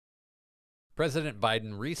President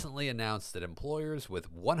Biden recently announced that employers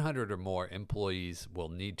with 100 or more employees will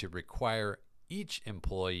need to require each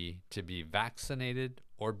employee to be vaccinated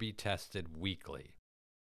or be tested weekly.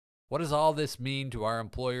 What does all this mean to our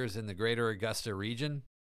employers in the greater Augusta region?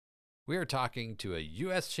 We are talking to a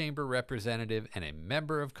U.S. Chamber representative and a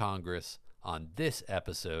member of Congress on this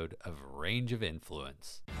episode of Range of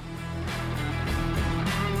Influence.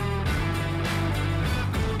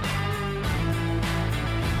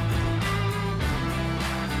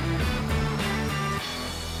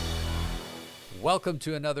 Welcome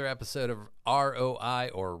to another episode of ROI,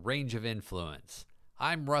 or Range of Influence.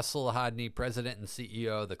 I'm Russell Hodney, President and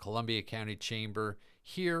CEO of the Columbia County Chamber,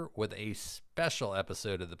 here with a special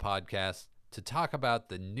episode of the podcast to talk about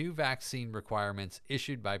the new vaccine requirements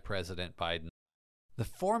issued by President Biden. The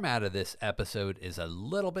format of this episode is a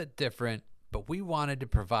little bit different, but we wanted to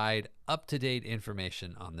provide up-to-date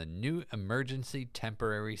information on the new emergency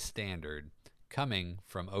temporary standard coming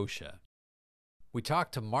from OSHA. We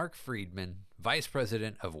talked to Mark Friedman, Vice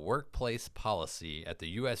President of Workplace Policy at the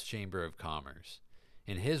U.S. Chamber of Commerce.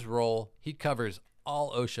 In his role, he covers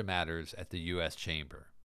all OSHA matters at the U.S. Chamber.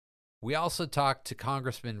 We also talked to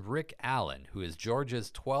Congressman Rick Allen, who is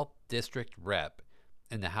Georgia's 12th District Rep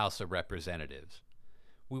in the House of Representatives.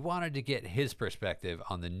 We wanted to get his perspective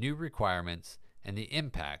on the new requirements and the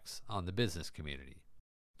impacts on the business community.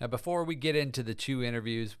 Now, before we get into the two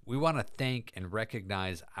interviews, we want to thank and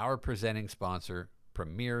recognize our presenting sponsor,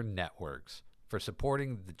 Premier Networks, for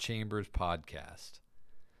supporting the Chamber's podcast.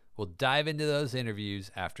 We'll dive into those interviews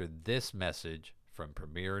after this message from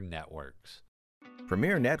Premier Networks.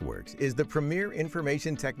 Premier Networks is the premier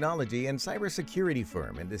information technology and cybersecurity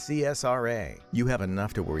firm in the CSRA. You have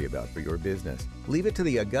enough to worry about for your business. Leave it to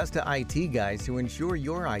the Augusta IT guys to ensure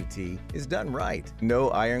your IT is done right. No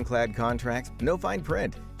ironclad contracts, no fine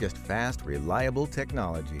print, just fast, reliable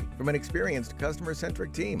technology from an experienced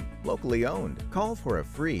customer-centric team, locally owned. Call for a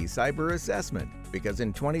free cyber assessment because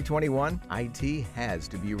in 2021, IT has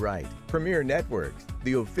to be right. Premier Networks,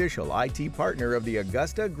 the official IT partner of the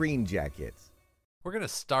Augusta Green Jackets. We're going to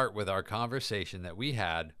start with our conversation that we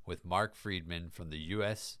had with Mark Friedman from the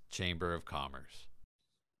U.S. Chamber of Commerce.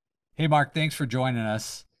 Hey, Mark, thanks for joining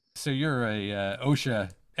us. So you're a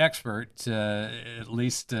OSHA expert, at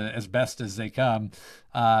least as best as they come.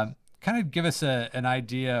 Kind of give us an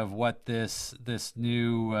idea of what this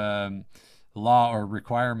new law or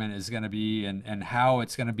requirement is going to be and how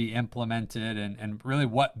it's going to be implemented and really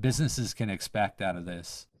what businesses can expect out of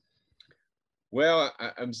this. Well,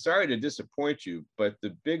 I'm sorry to disappoint you, but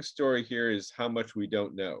the big story here is how much we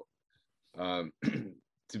don't know.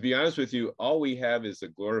 To be honest with you, all we have is a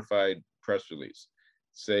glorified press release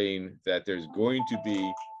saying that there's going to be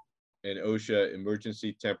an OSHA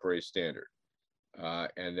emergency temporary standard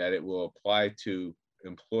and that it will apply to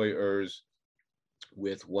employers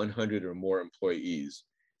with 100 or more employees,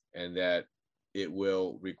 and that it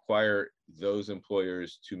will require those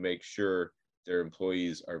employers to make sure their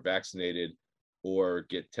employees are vaccinated or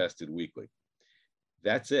get tested weekly.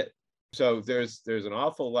 That's it. So there's an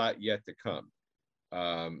awful lot yet to come.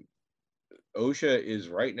 OSHA is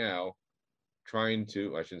right now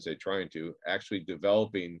actually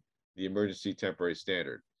developing the emergency temporary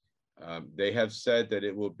standard. They have said that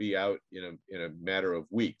it will be out in a matter of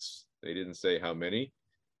weeks. They didn't say how many.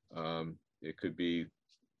 It could be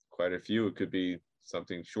quite a few. It could be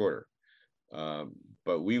something shorter.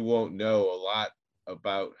 But we won't know a lot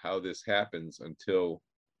about how this happens or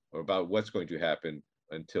about what's going to happen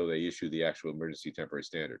until they issue the actual emergency temporary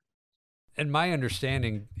standard. And my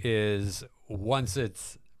understanding is once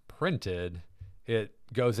it's printed, it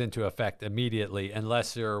goes into effect immediately,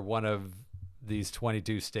 unless you're one of these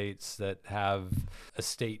 22 states that have a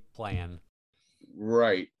state plan.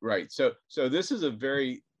 Right. So this is a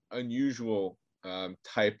very unusual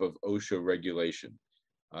type of OSHA regulation.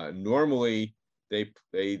 Normally,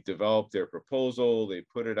 they develop their proposal, they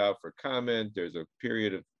put it out for comment. There's a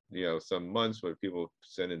period of some months where people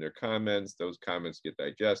send in their comments. Those comments get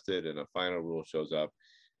digested, and a final rule shows up.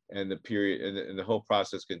 And the whole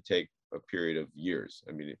process can take a period of years.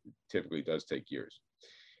 I mean, it typically does take years.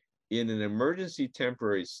 In an emergency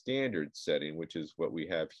temporary standard setting, which is what we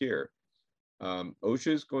have here,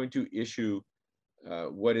 OSHA is going to issue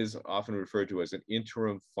what is often referred to as an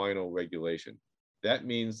interim final regulation. That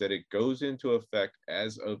means that it goes into effect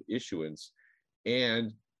as of issuance,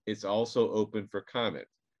 and it's also open for comment.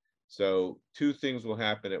 So two things will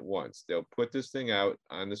happen at once. They'll put this thing out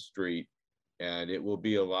on the street, and it will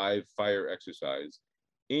be a live fire exercise,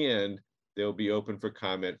 and they'll be open for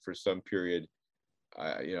comment for some period,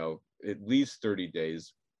 at least 30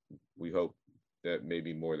 days. We hope that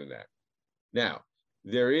maybe more than that. Now,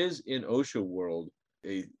 There is in OSHA world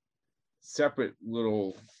a separate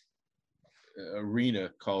little arena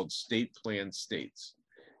called state plan states.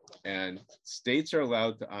 And states are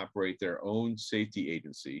allowed to operate their own safety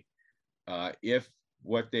agency if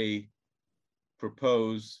what they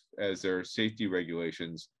propose as their safety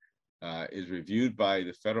regulations is reviewed by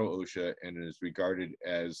the federal OSHA and is regarded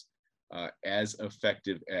as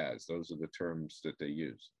effective as. Those are the terms that they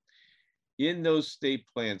use. In those state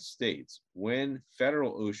plan states, when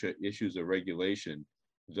federal OSHA issues a regulation,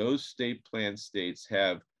 those state plan states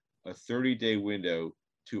have a 30-day window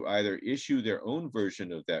to either issue their own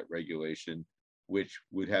version of that regulation, which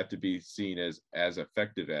would have to be seen as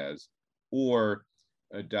effective as, or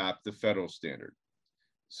adopt the federal standard.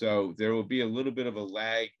 So there will be a little bit of a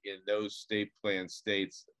lag in those state plan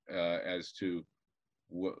states as to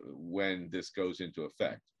when this goes into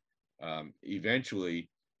effect. Eventually,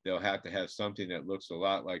 they'll have to have something that looks a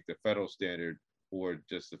lot like the federal standard or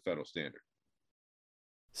just the federal standard.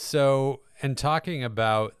 So, and talking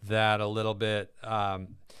about that a little bit,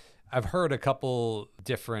 I've heard a couple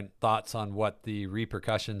different thoughts on what the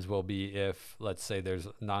repercussions will be if, let's say, there's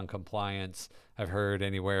non-compliance. I've heard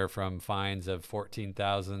anywhere from fines of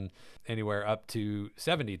 $14,000, anywhere up to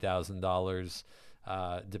 $70,000,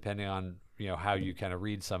 depending on how you kind of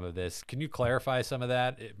read some of this. Can you clarify some of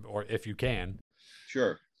that, or if you can?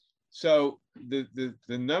 Sure. So the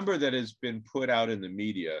number that has been put out in the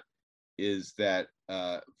media is that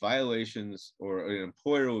violations or an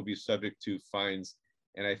employer will be subject to fines,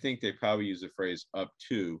 and I think they probably use the phrase up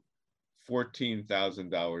to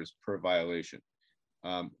 $14,000 per violation.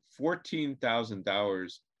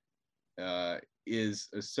 $14,000 is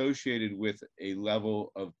associated with a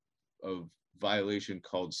level of violation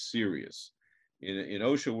called serious. In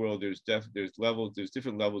OSHA world, there's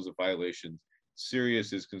different levels of violations.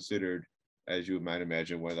 Serious is considered, as you might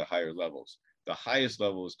imagine, one of the higher levels. The highest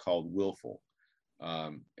level is called willful,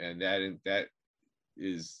 and that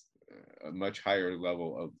is a much higher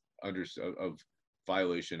level of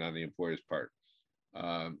violation on the employer's part.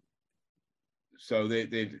 So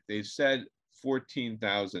they've said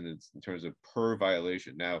 14,000 in terms of per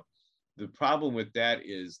violation. Now, the problem with that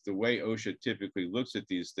is the way OSHA typically looks at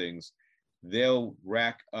these things, they'll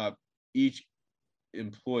rack up each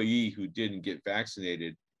employee who didn't get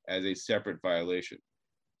vaccinated as a separate violation.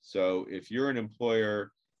 So if you're an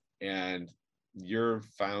employer and you're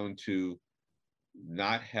found to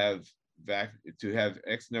not have have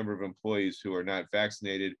X number of employees who are not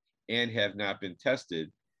vaccinated and have not been tested,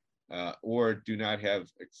 or do not have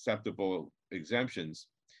acceptable exemptions,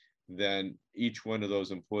 then each one of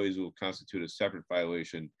those employees will constitute a separate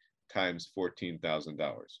violation times $14,000.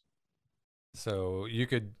 So you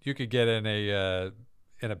could get in a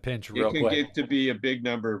pinch real quick. It can get to be a big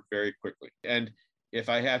number very quickly. And if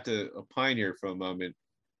I have to opine here for a moment,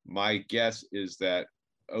 my guess is that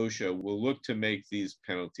OSHA will look to make these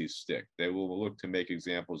penalties stick. They will look to make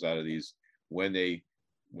examples out of these when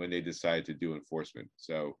they decide to do enforcement.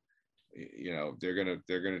 So, they're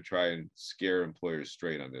gonna try and scare employers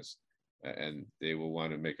straight on this, and they will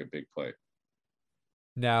want to make a big play.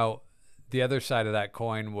 Now, the other side of that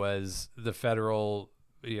coin was the federal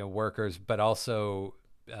workers, but also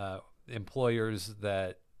employers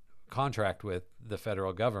that contract with the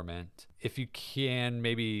federal government. If you can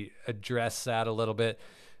maybe address that a little bit.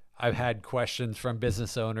 I've had questions from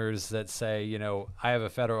business owners that say, I have a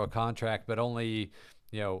federal contract, but only,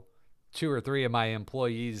 2 or 3 of my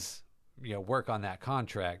employees, work on that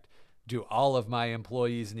contract. Do all of my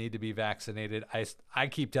employees need to be vaccinated? I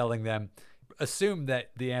keep telling them, assume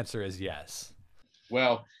that the answer is yes.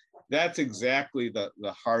 Well, that's exactly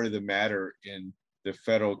the heart of the matter in the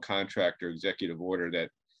federal contractor executive order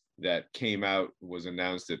that came out, was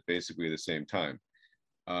announced at basically the same time.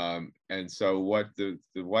 And so what the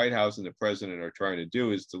White House and the president are trying to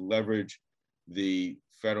do is to leverage the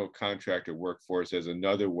federal contractor workforce as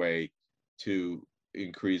another way to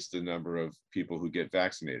increase the number of people who get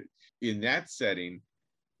vaccinated. In that setting,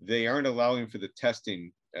 they aren't allowing for the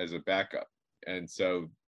testing as a backup. And so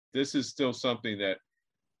this is still something that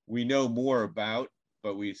we know more about,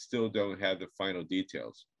 but we still don't have the final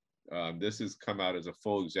details. This has come out as a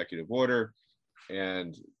full executive order,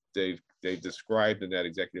 and they've described in that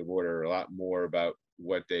executive order a lot more about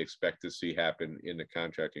what they expect to see happen in the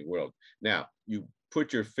contracting world. Now, you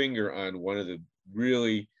put your finger on one of the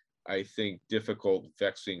really, I think, difficult,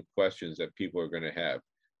 vexing questions that people are going to have.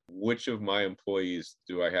 Which of my employees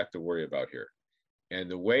do I have to worry about here? And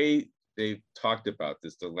the way they've talked about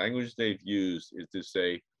this, the language they've used is to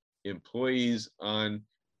say employees on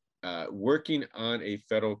working on a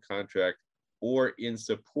federal contract or in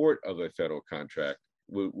support of a federal contract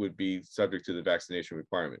would be subject to the vaccination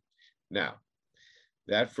requirement. Now,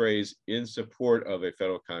 that phrase "in support of a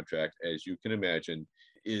federal contract," as you can imagine,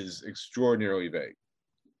 is extraordinarily vague.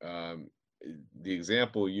 The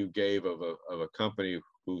example you gave of a company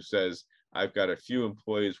who says, "I've got a few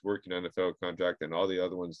employees working on a federal contract and all the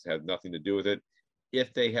other ones have nothing to do with it."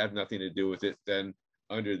 If they have nothing to do with it, then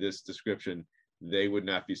under this description, they would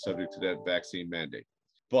not be subject to that vaccine mandate.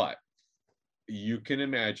 But you can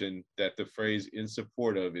imagine that the phrase "in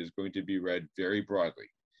support of" is going to be read very broadly.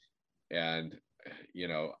 And,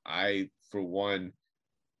 I, for one,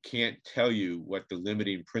 can't tell you what the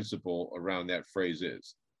limiting principle around that phrase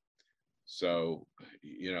is. So,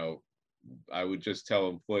 I would just tell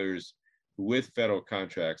employers with federal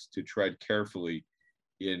contracts to tread carefully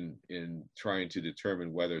in trying to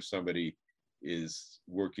determine whether somebody is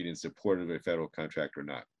working in support of a federal contract or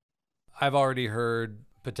not. I've already heard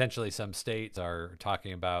potentially some states are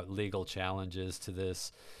talking about legal challenges to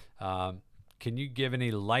this. Can you give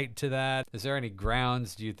any light to that? Is there any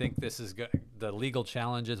grounds? Do you think this is the legal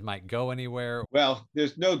challenges might go anywhere? Well,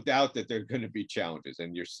 there's no doubt that there are going to be challenges,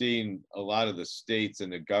 and you're seeing a lot of the states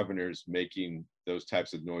and the governors making those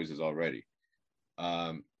types of noises already.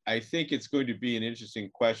 I think it's going to be an interesting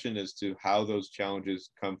question as to how those challenges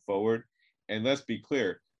come forward. And let's be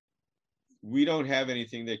clear, we don't have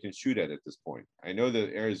anything they can shoot at this point. I know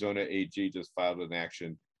that Arizona AG just filed an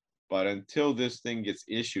action, but until this thing gets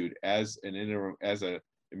issued as an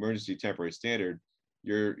emergency temporary standard,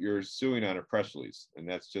 you're suing on a press release, and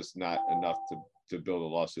that's just not enough to build a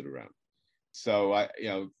lawsuit around. So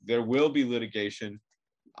there will be litigation.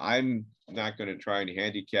 I'm not going to try and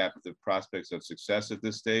handicap the prospects of success at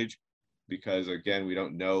this stage, because again, we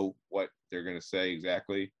don't know what they're going to say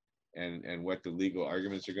exactly and what the legal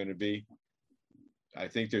arguments are going to be. I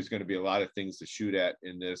think there's going to be a lot of things to shoot at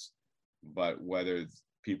in this, but whether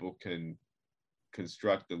people can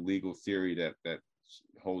construct the legal theory that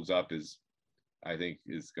holds up I think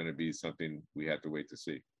is going to be something we have to wait to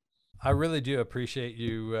see. I really do appreciate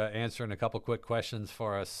you answering a couple quick questions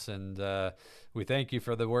for us, and we thank you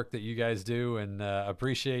for the work that you guys do, and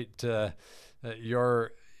appreciate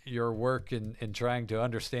your work in trying to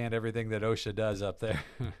understand everything that OSHA does up there.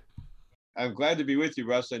 I'm glad to be with you,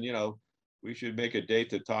 Russ, and we should make a date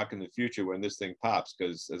to talk in the future when this thing pops,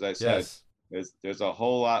 because as I said, yes, there's a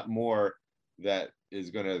whole lot more that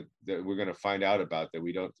we're gonna find out about that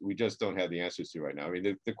we just don't have the answers to right now. I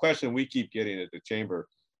mean, the question we keep getting at the chamber,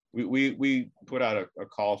 we put out a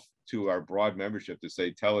call to our broad membership to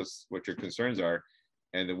say, tell us what your concerns are,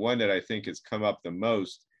 and the one that I think has come up the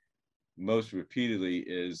most repeatedly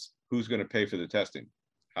is who's going to pay for the testing.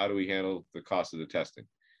 How do we handle the cost of the testing?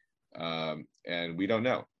 And we don't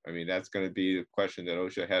know. I mean, that's going to be a question that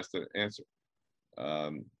OSHA has to answer,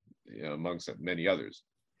 amongst many others.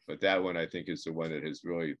 But that one, I think, is the one that has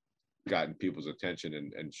really gotten people's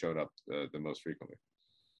attention and showed up the most frequently.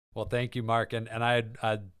 Well, thank you, Mark. And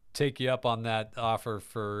I'd take you up on that offer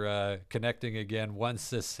for connecting again once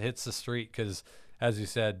this hits the street, because, as you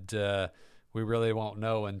said, we really won't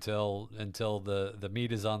know until the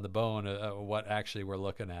meat is on the bone what actually we're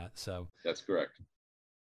looking at. So that's correct.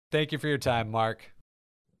 Thank you for your time, Mark.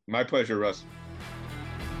 My pleasure, Russ.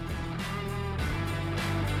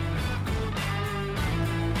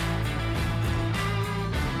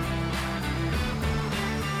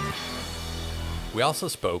 We also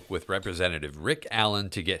spoke with Representative Rick Allen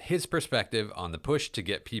to get his perspective on the push to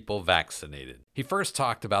get people vaccinated. He first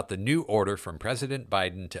talked about the new order from President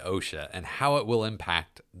Biden to OSHA and how it will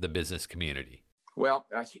impact the business community. Well,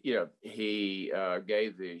 he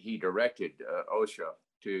directed OSHA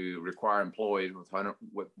to require employees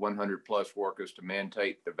with 100 plus workers to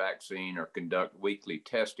mandate the vaccine or conduct weekly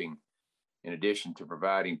testing, in addition to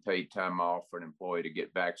providing paid time off for an employee to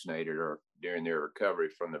get vaccinated or during their recovery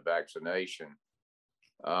from the vaccination.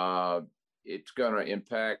 It's going to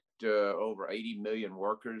impact over 80 million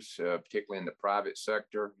workers, particularly in the private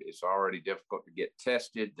sector. It's already difficult to get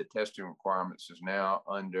tested. The testing requirements is now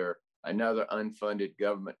under another unfunded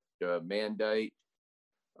government mandate.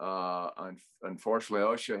 Unfortunately,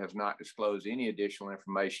 OSHA has not disclosed any additional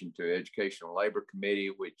information to Education and Labor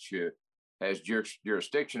Committee, which has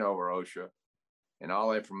jurisdiction over OSHA, and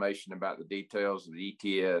all information about the details of the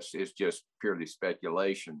ETS is just purely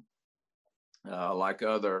speculation. Like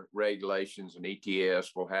other regulations, and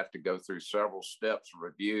ETS will have to go through several steps of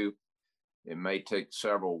review. It may take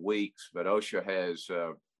several weeks, but OSHA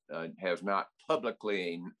has not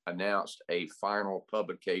publicly announced a final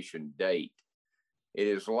publication date. It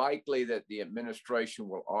is likely that the administration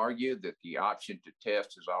will argue that the option to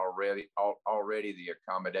test is already the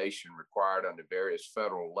accommodation required under various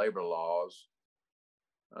federal labor laws.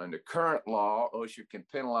 Under current law, OSHA can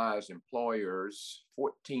penalize employers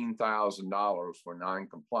 $14,000 for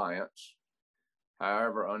noncompliance.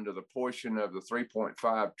 However, under the portion of the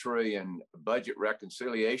 $3.5 trillion budget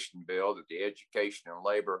reconciliation bill that the Education and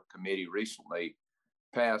Labor Committee recently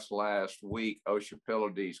passed last week, OSHA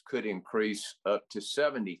penalties could increase up to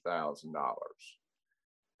 $70,000.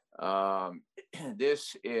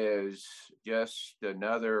 This is just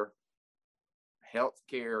another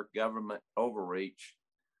healthcare government overreach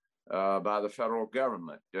by the federal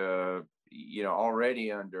government.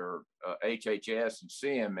 Already under HHS and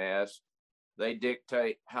CMS, they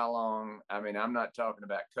dictate how long. I mean, I'm not talking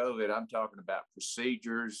about COVID. I'm talking about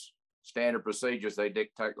procedures, standard procedures. They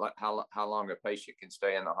dictate like how long a patient can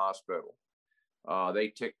stay in the hospital.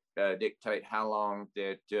 They dictate how long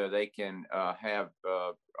that they can have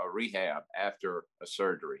a rehab after a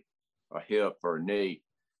surgery, a hip or a knee.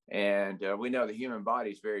 And we know the human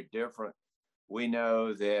body is very different. We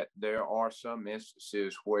know that there are some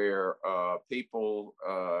instances where people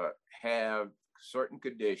have certain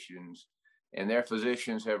conditions and their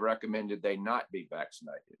physicians have recommended they not be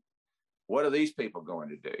vaccinated. What are these people going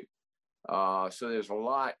to do? So there's a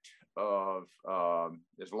lot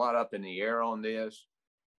up in the air on this.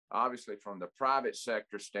 Obviously, from the private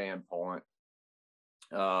sector standpoint,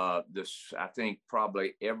 I think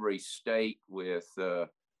probably every state with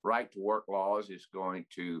right to work laws is going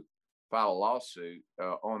to file a lawsuit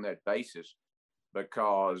on that basis,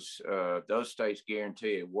 because those states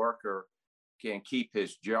guarantee a worker can keep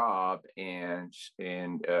his job and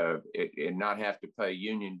not have to pay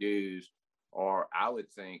union dues. Or I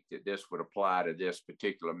would think that this would apply to this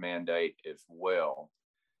particular mandate as well.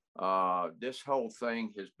 This whole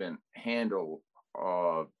thing has been handled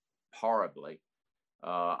horribly.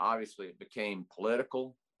 Obviously, it became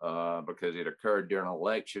political because it occurred during an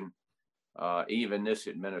election. Even this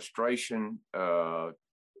administration had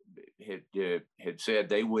said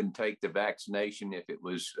they wouldn't take the vaccination if it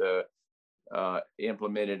was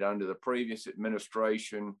implemented under the previous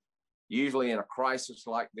administration. Usually in a crisis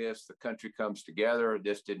like this, the country comes together.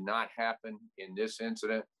 This did not happen in this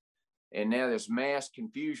incident. And now there's mass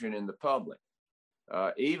confusion in the public,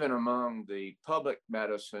 even among the public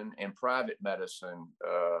medicine and private medicine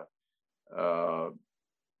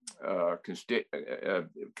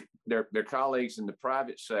their colleagues in the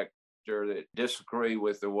private sector that disagree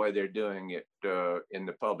with the way they're doing it in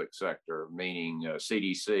the public sector, meaning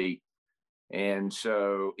CDC. And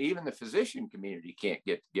so even the physician community can't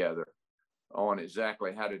get together on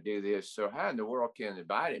exactly how to do this. So how in the world can the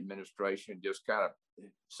Biden administration just kind of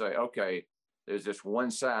say, okay, there's this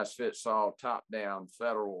one size fits all top down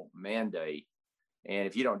federal mandate, and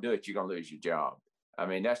if you don't do it, you're going to lose your job? I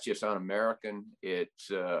mean, that's just un-American.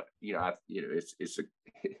 It's I'm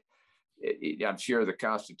sure the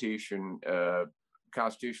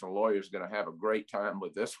constitutional lawyer is going to have a great time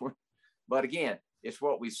with this one. But again, it's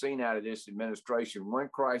what we've seen out of this administration, one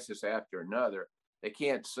crisis after another. They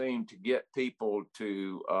can't seem to get people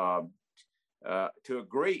to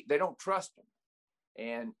agree. They don't trust them.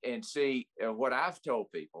 And see, what I've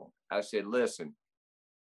told people, I said, listen,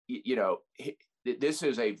 this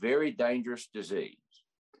is a very dangerous disease.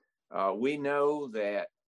 We know that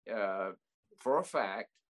for a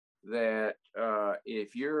fact that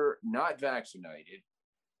if you're not vaccinated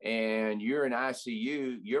and you're in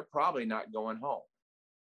ICU, you're probably not going home.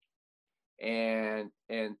 And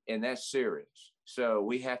that's serious. So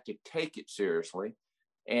we have to take it seriously.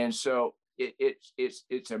 And so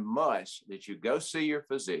it's a must that you go see your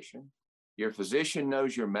physician. Your physician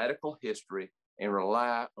knows your medical history and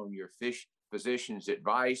rely on your physician's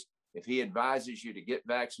advice. If he advises you to get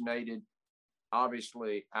vaccinated,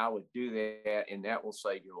 obviously I would do that, and that will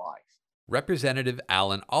save your life. Representative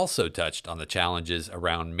Allen also touched on the challenges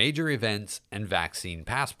around major events and vaccine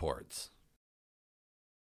passports.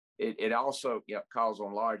 It also calls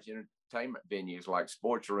on large entertainment venues like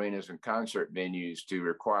sports arenas and concert venues to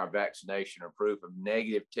require vaccination or proof of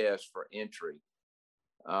negative test for entry.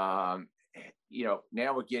 Now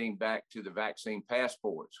we're getting back to the vaccine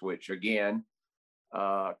passports, which again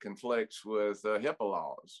conflicts with HIPAA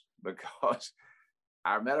laws, because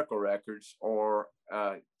our medical records are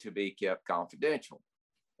to be kept confidential.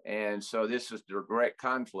 And so this is the direct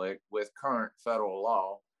conflict with current federal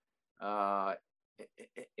law.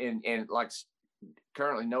 And like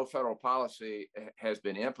currently no federal policy has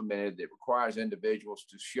been implemented that requires individuals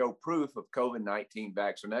to show proof of COVID-19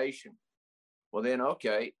 vaccination. Well, then,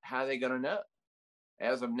 okay, how are they going to know?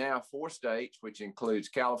 As of now, 4 states, which includes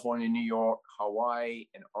California, New York, Hawaii,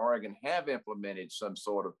 and Oregon, have implemented some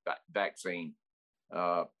sort of vaccine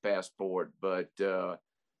passport. But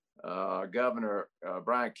Governor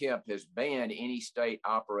Brian Kemp has banned any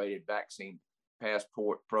state-operated vaccine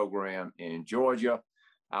passport program in Georgia.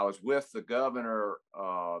 I was with the governor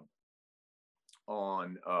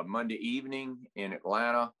on Monday evening in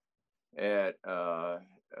Atlanta at a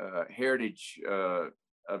heritage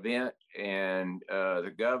event, and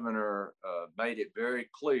the governor made it very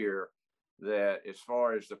clear that as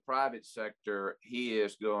far as the private sector, he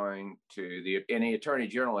is going to, and the Attorney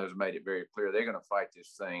General has made it very clear, they're going to fight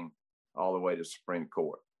this thing all the way to the Supreme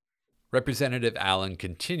Court. Representative Allen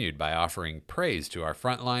continued by offering praise to our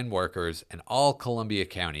frontline workers and all Columbia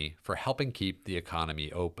County for helping keep the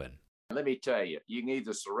economy open. Let me tell you, you can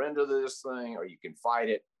either surrender to this thing or you can fight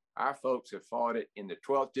it. Our folks have fought it in the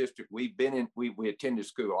 12th district. We've been in, we attended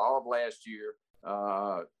school all of last year.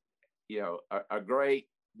 A great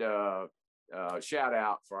shout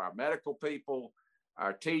out for our medical people,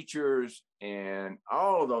 our teachers, and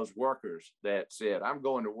all of those workers that said, I'm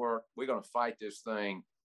going to work. We're going to fight this thing,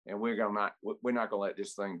 and we're not going to let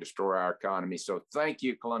this thing destroy our economy. So thank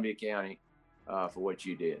you, Columbia County, for what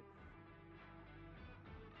you did.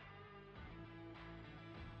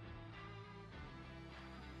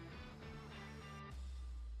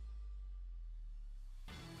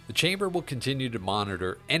 The Chamber will continue to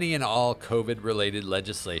monitor any and all COVID-related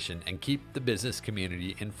legislation and keep the business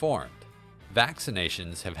community informed.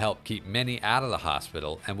 Vaccinations have helped keep many out of the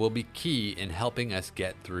hospital and will be key in helping us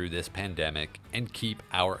get through this pandemic and keep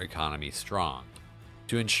our economy strong.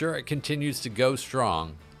 To ensure it continues to go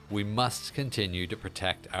strong, we must continue to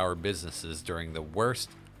protect our businesses during the worst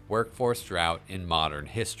workforce drought in modern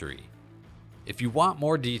history. If you want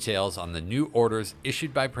more details on the new orders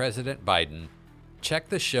issued by President Biden, check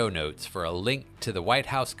the show notes for a link to the White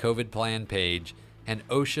House COVID plan page and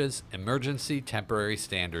OSHA's Emergency Temporary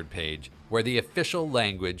Standard page, where the official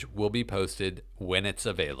language will be posted when it's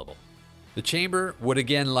available. The Chamber would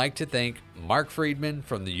again like to thank Mark Friedman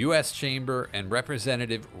from the U.S. Chamber and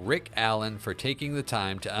Representative Rick Allen for taking the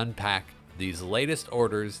time to unpack these latest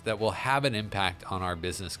orders that will have an impact on our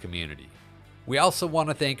business community. We also want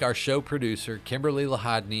to thank our show producer, Kimberly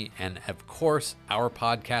Lahadny, and of course, our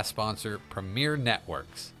podcast sponsor, Premier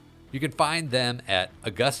Networks. You can find them at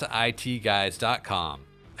AugustaITGuys.com.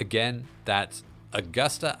 Again, that's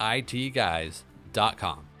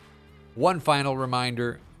AugustaITGuys.com. One final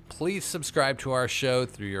reminder, please subscribe to our show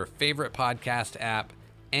through your favorite podcast app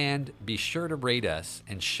and be sure to rate us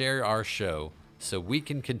and share our show so we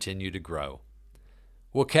can continue to grow.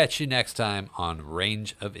 We'll catch you next time on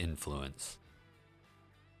Range of Influence.